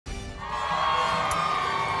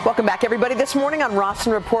Welcome back, everybody. This morning on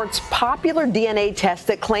Rossen Report's popular DNA tests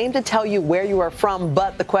that claim to tell you where you are from,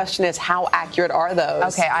 but the question is, how accurate are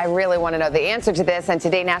those? Okay, I really want to know the answer to this, and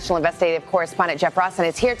today national investigative correspondent Jeff Rossen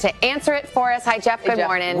is here to answer it for us. Hi, Jeff. Good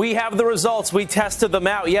morning. We have the results. We tested them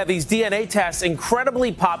out. Yeah, these DNA tests,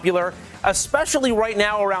 incredibly popular, especially right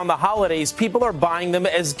now around the holidays. People are buying them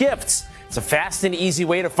as gifts. It's a fast and easy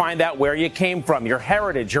way to find out where you came from, your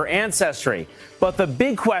heritage, your ancestry. But the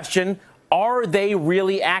big question, are they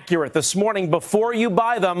really accurate? This morning, before you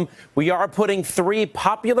buy them, we are putting 3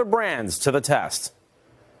 popular brands to the test.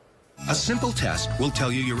 A simple test will tell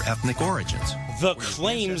you your ethnic origins. The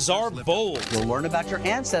claims are bold. You'll learn about your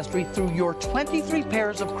ancestry through your 23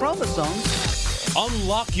 pairs of chromosomes.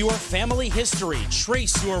 Unlock your family history,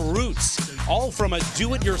 trace your roots, all from a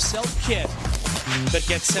do-it-yourself kit that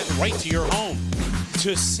gets sent right to your home.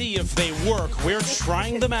 To see if they work, we're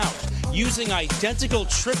trying them out using identical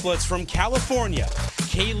triplets from California,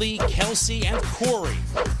 Kaylee, Kelsey, and Corey.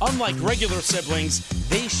 Unlike regular siblings,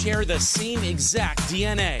 they share the same exact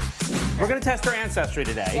DNA. We're going to test their ancestry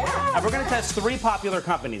today, and we're going to test 3 popular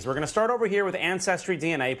companies. We're going to start over here with Ancestry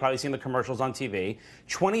DNA, probably seen the commercials on TV,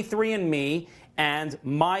 23andMe, and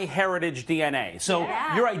MyHeritage DNA. So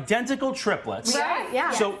you're identical triplets. Right.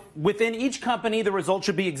 Yeah. So within each company, the results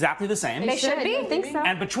should be exactly the same. They should be. I think so.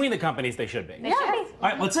 And between the companies, they should be. They should be. All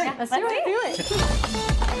right, let's see. Let's do it.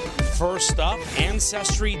 First up,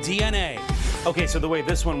 Ancestry DNA. Okay, so the way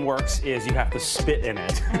this one works is you have to spit in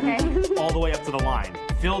it. Okay. All the way up to the line,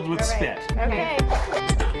 filled with spit. Okay.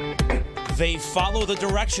 They follow the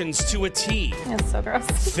directions to a T. That's so gross.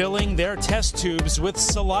 Filling their test tubes with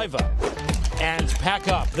saliva. And pack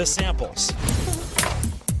up the samples.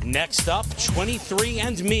 Next up,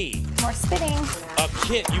 23andMe. More spitting. A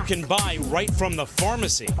kit you can buy right from the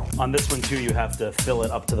pharmacy. On this one, too, you have to fill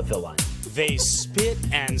it up to the fill line. They spit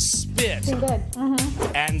and spit. Good.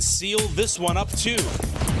 And seal this one up, too.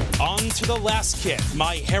 On to the last kit,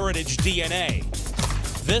 MyHeritage DNA.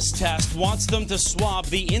 This test wants them to swab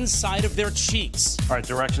the inside of their cheeks. All right,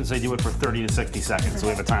 directions say do it for 30 to 60 seconds, so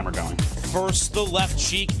we have a timer going. First the left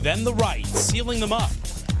cheek, then the right, sealing them up.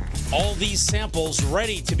 All these samples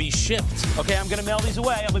ready to be shipped. Okay, I'm going to mail these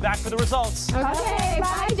away. I'll be back for the results. Okay.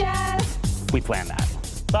 Bye, Jeff. We planned that.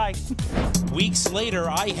 Bye. Weeks later,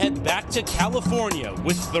 I head back to California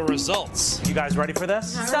with the results. You guys ready for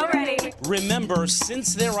this? So ready. Remember,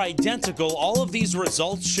 since they're identical, all of these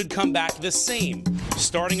results should come back the same.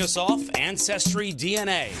 Starting us off, Ancestry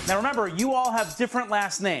DNA. Now remember, you all have different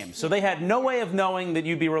last names, so they had no way of knowing that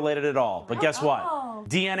you'd be related at all. But guess what?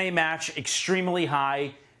 DNA match extremely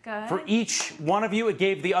high. Good. For each one of you, it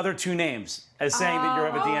gave the other 2 names as saying that you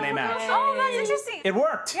have a DNA match. Oh, that's interesting. It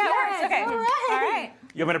worked. Yeah, it works. Okay. All right.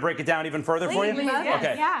 You want me to break it down even further for you? Please.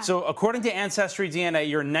 Okay. Yeah. So according to Ancestry DNA,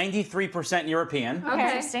 you're 93% European. Okay.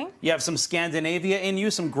 Interesting. You have some Scandinavia in you,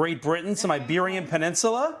 some Great Britain, some Iberian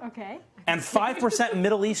Peninsula. Okay. And 5%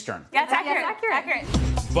 Middle Eastern. Yeah, it's accurate.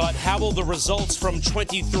 But how will the results from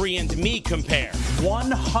 23andMe compare?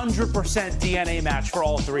 100% DNA match for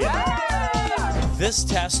all 3 of them. This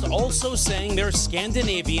test also saying they're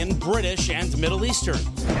Scandinavian, British, and Middle Eastern.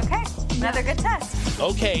 Okay. Another good test.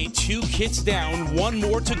 Okay, 2 kits down, 1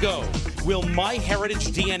 more to go. Will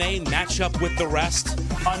MyHeritage DNA match up with the rest?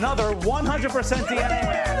 Another 100% DNA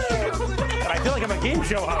match. And I feel like I'm a game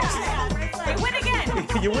show host. You win again.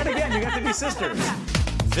 You win again. You get to be sisters.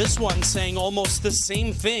 This one saying almost the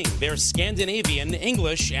same thing. They're Scandinavian,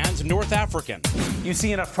 English, and North African. You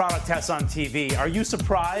see enough product tests on TV. Are you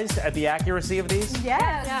surprised at the accuracy of these?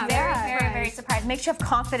 Yes. Yeah, very surprised. Makes you have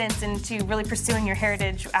confidence into really pursuing your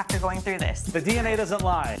heritage after going through this. The DNA doesn't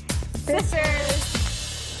lie. Sisters.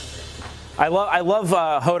 I love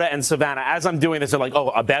Hoda and Savannah. As I'm doing this, they're like, oh,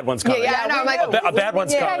 a bad one's coming. Yeah, no, I'm like, a bad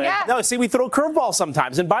one's coming. Yeah. No, see, we throw curveballs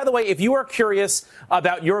sometimes. And by the way, if you are curious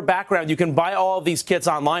about your background, you can buy all of these kits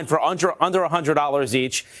online for under $100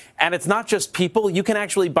 each. And it's not just people. You can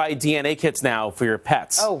actually buy DNA kits now for your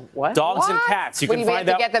pets. Oh, what? Dogs and cats. You can find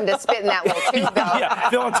out. to get them to spit in that little tube, though. Yeah,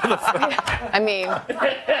 fill into the. I mean,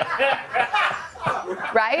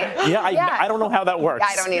 right? Yeah, I don't know how that works.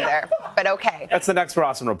 I don't either, but okay. That's the next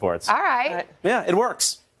Rossen Reports. All right. Yeah, it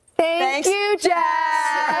works. Thank you, Jeff.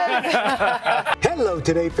 Hello,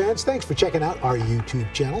 Today fans. Thanks for checking out our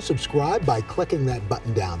YouTube channel. Subscribe by clicking that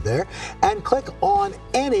button down there and click on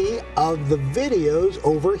any of the videos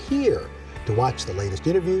over here to watch the latest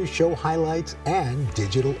interviews, show highlights, and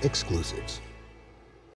digital exclusives.